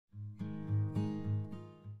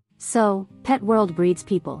So, Pet World breeds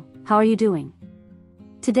people, how are you doing?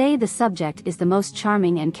 Today the subject is the most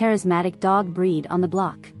charming and charismatic dog breed on the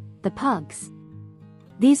block, the Pugs.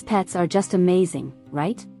 These pets are just amazing,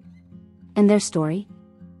 right? And their story?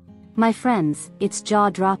 My friends, it's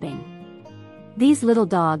jaw-dropping. These little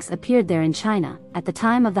dogs appeared there in China, at the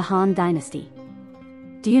time of the Han Dynasty.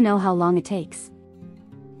 Do you know how long it takes?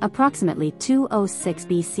 Approximately 206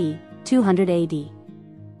 BC, 200 AD.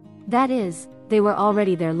 That is, they were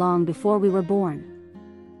already there long before we were born.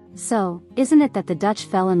 So, isn't it that the Dutch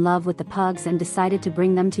fell in love with the pugs and decided to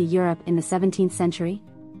bring them to Europe in the 17th century?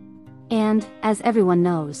 And, as everyone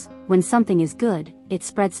knows, when something is good, it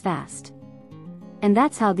spreads fast. And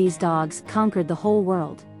that's how these dogs conquered the whole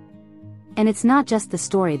world. And it's not just the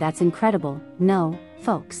story that's incredible, no,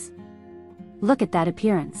 folks. Look at that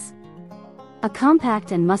appearance. A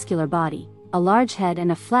compact and muscular body, a large head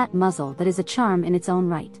and a flat muzzle that is a charm in its own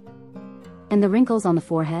right. And the wrinkles on the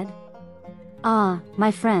forehead? Ah,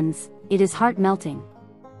 my friends, it is heart-melting.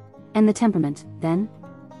 And the temperament, then?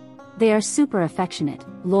 They are super affectionate,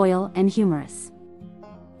 loyal and humorous.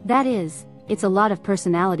 That is, it's a lot of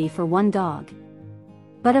personality for one dog.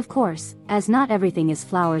 But of course, as not everything is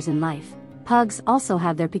flowers in life, pugs also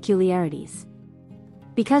have their peculiarities.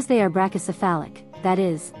 Because they are brachycephalic, that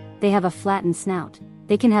is, they have a flattened snout,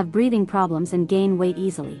 they can have breathing problems and gain weight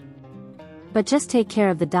easily. But just take care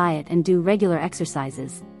of the diet and do regular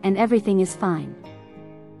exercises, and everything is fine.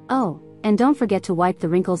 Oh, and don't forget to wipe the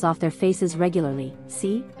wrinkles off their faces regularly,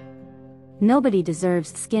 see? Nobody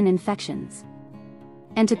deserves skin infections.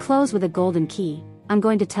 And to close with a golden key, I'm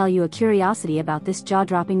going to tell you a curiosity about this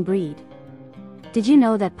jaw-dropping breed. Did you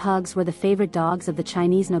know that pugs were the favorite dogs of the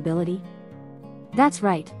Chinese nobility? That's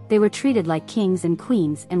right, they were treated like kings and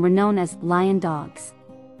queens and were known as lion dogs.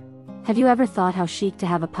 Have you ever thought how chic to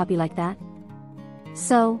have a puppy like that?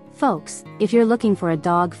 So, folks, if you're looking for a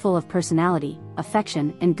dog full of personality,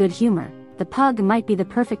 affection, and good humor, the pug might be the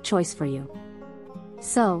perfect choice for you.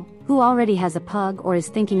 So, who already has a pug or is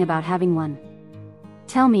thinking about having one?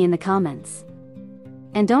 Tell me in the comments.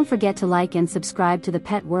 And don't forget to like and subscribe to the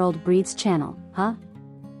Pet World Breeds channel, huh?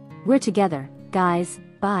 We're together, guys,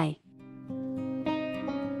 bye.